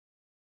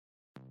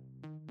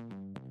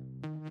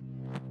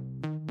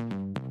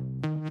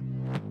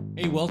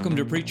Hey, welcome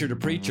to Preacher,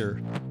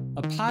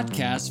 a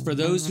podcast for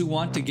those who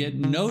want to get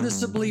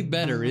noticeably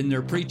better in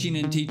their preaching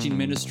and teaching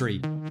ministry.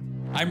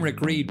 I'm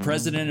Rick Reed,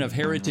 president of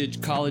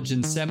Heritage College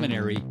and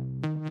Seminary.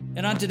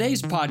 And on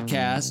today's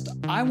podcast,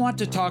 I want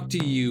to talk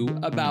to you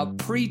about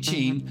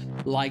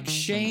preaching like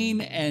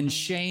Shane and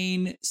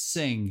Shane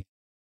sing.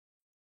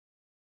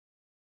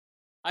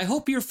 I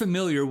hope you're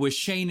familiar with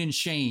Shane and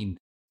Shane.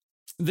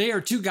 They are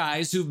two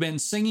guys who've been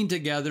singing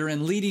together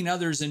and leading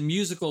others in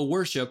musical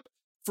worship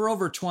for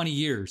over 20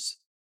 years.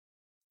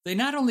 They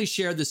not only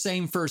share the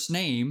same first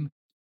name,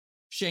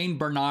 Shane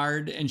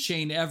Barnard and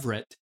Shane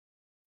Everett,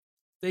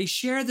 they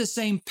share the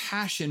same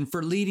passion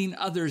for leading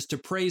others to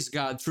praise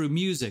God through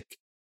music.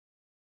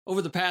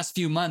 Over the past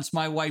few months,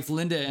 my wife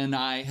Linda and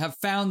I have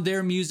found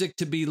their music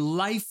to be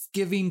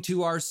life-giving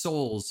to our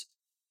souls,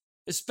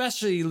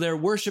 especially their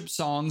worship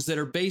songs that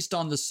are based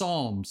on the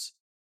Psalms.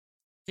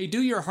 Hey,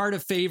 do your heart a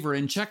favor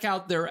and check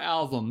out their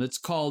album that's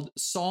called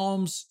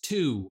Psalms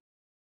 2.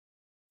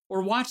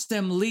 Or watch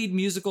them lead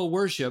musical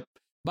worship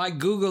by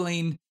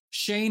Googling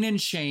Shane and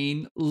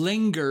Shane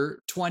Linger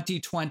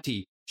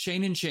 2020.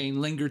 Shane and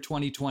Shane Linger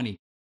 2020.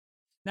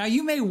 Now,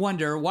 you may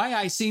wonder why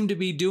I seem to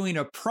be doing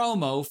a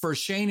promo for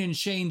Shane and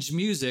Shane's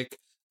music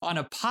on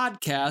a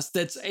podcast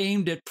that's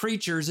aimed at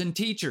preachers and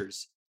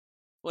teachers.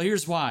 Well,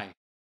 here's why.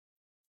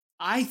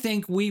 I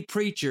think we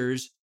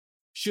preachers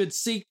should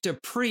seek to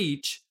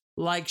preach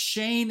like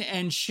Shane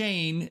and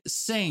Shane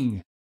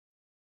sing.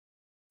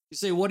 You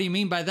say, what do you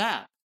mean by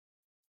that?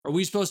 Are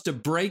we supposed to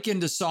break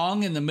into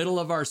song in the middle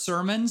of our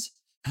sermons?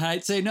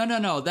 I'd say,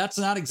 no, that's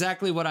not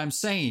exactly what I'm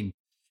saying,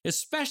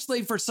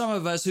 especially for some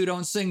of us who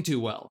don't sing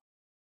too well.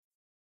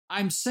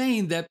 I'm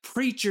saying that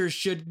preachers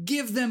should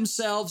give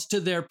themselves to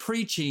their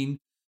preaching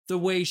the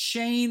way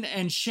Shane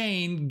and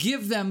Shane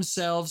give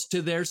themselves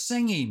to their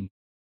singing.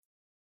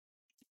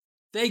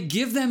 They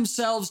give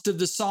themselves to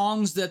the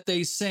songs that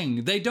they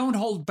sing. They don't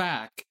hold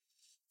back.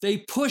 They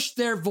push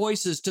their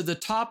voices to the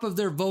top of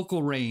their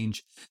vocal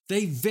range.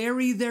 They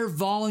vary their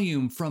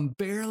volume from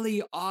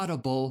barely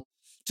audible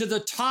to the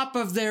top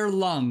of their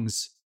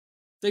lungs.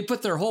 They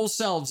put their whole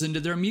selves into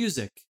their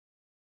music.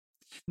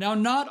 Now,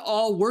 not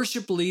all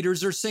worship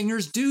leaders or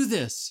singers do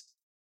this.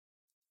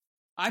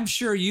 I'm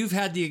sure you've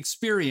had the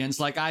experience,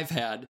 like I've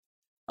had,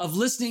 of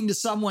listening to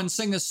someone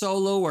sing a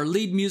solo or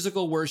lead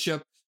musical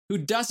worship who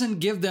doesn't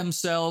give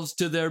themselves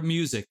to their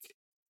music.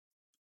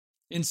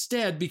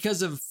 Instead,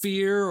 because of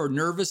fear or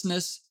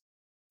nervousness,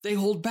 they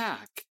hold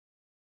back.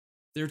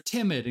 They're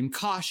timid and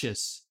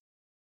cautious.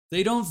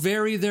 They don't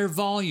vary their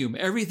volume.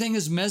 Everything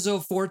is mezzo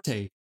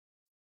forte.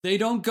 They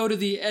don't go to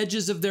the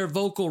edges of their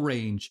vocal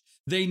range.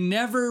 They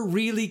never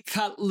really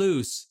cut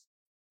loose.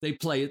 They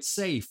play it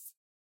safe.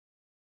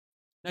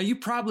 Now, you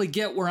probably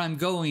get where I'm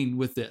going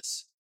with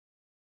this.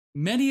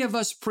 Many of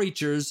us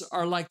preachers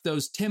are like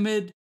those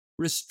timid,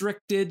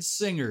 restricted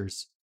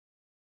singers.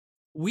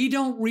 We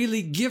don't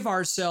really give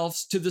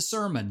ourselves to the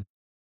sermon.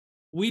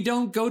 We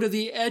don't go to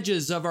the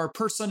edges of our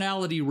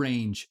personality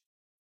range.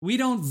 We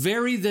don't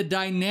vary the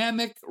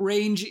dynamic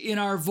range in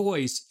our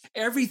voice.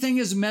 Everything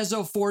is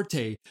mezzo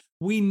forte.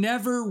 We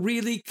never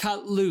really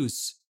cut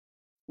loose.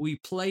 We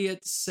play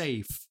it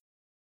safe.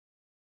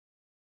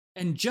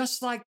 And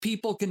just like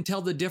people can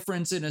tell the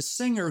difference in a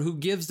singer who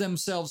gives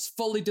themselves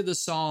fully to the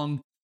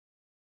song,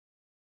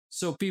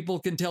 so people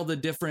can tell the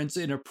difference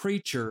in a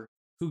preacher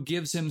who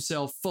gives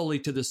himself fully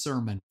to the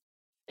sermon.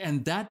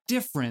 And that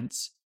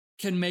difference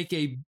can make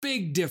a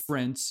big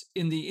difference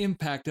in the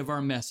impact of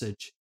our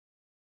message.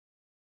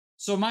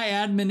 So my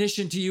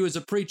admonition to you as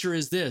a preacher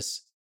is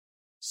this: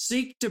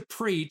 seek to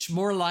preach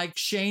more like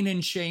Shane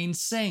and Shane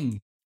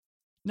sing.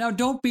 Now,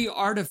 don't be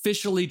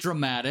artificially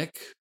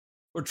dramatic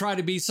or try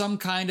to be some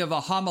kind of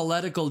a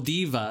homiletical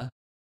diva,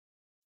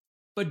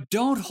 but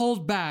don't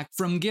hold back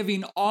from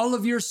giving all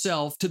of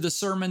yourself to the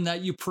sermon that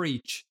you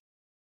preach.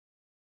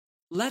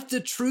 Let the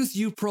truth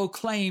you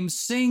proclaim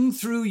sing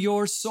through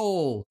your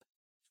soul.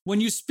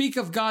 When you speak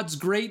of God's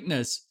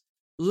greatness,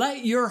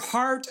 let your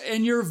heart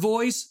and your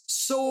voice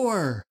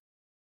soar.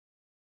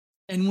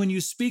 And when you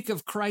speak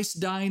of Christ's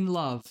dying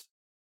love,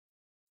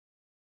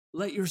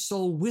 let your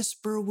soul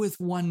whisper with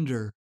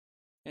wonder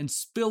and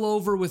spill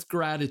over with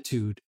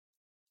gratitude.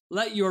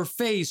 Let your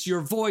face,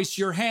 your voice,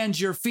 your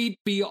hands, your feet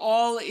be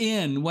all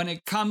in when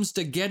it comes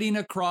to getting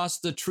across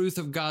the truth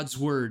of God's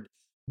word.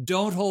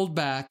 Don't hold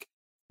back.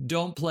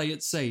 Don't play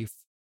it safe.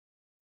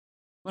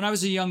 When I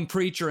was a young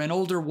preacher, an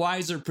older,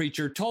 wiser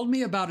preacher told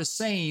me about a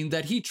saying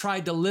that he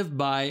tried to live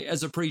by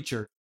as a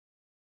preacher.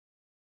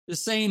 The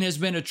saying has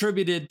been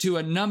attributed to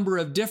a number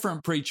of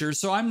different preachers,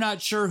 so I'm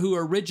not sure who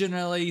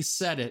originally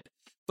said it,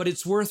 but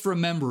it's worth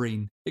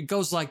remembering. It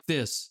goes like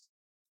this: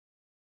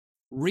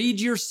 read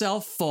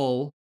yourself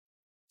full,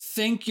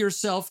 think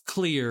yourself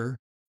clear,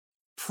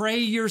 pray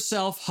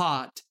yourself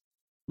hot,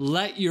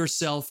 let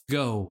yourself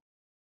go.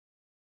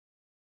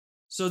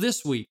 So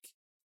this week,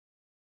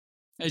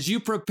 as you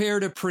prepare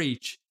to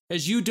preach,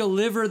 as you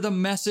deliver the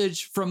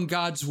message from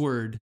God's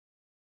word,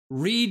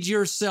 read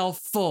yourself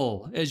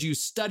full as you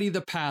study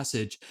the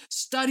passage,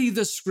 study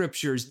the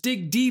scriptures,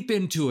 dig deep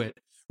into it,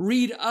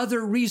 Read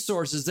other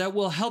resources that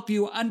will help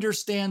you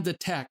understand the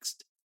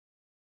text.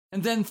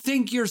 And then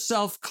think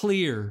yourself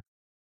clear.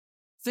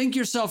 Think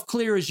yourself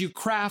clear as you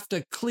craft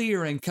a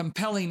clear and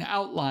compelling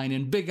outline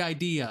and big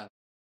idea.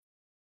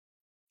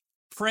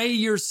 Pray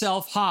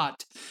yourself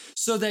hot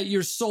so that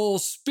your soul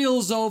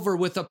spills over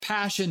with a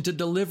passion to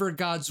deliver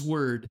God's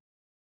word.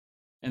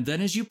 And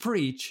then as you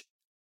preach,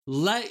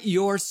 let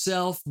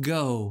yourself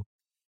go.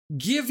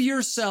 Give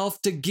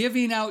yourself to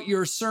giving out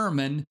your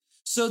sermon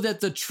so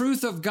that the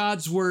truth of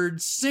God's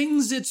word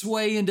sings its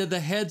way into the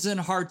heads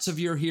and hearts of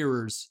your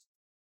hearers.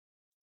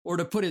 Or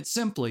to put it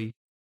simply,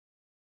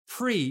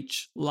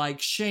 preach like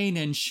Shane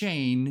and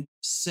Shane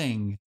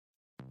sing.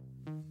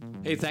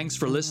 Hey, thanks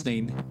for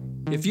listening.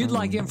 If you'd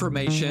like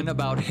information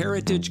about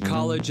Heritage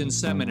College and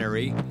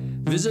Seminary,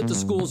 visit the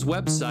school's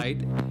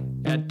website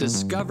at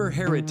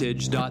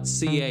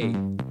discoverheritage.ca.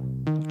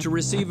 To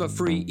receive a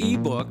free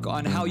ebook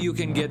on how you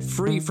can get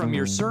free from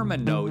your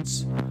sermon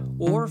notes,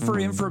 or for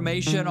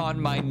information on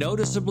my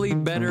Noticeably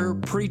Better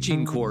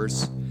preaching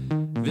course,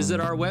 visit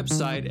our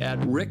website at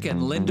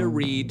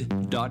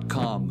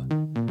rickandlindareed.com.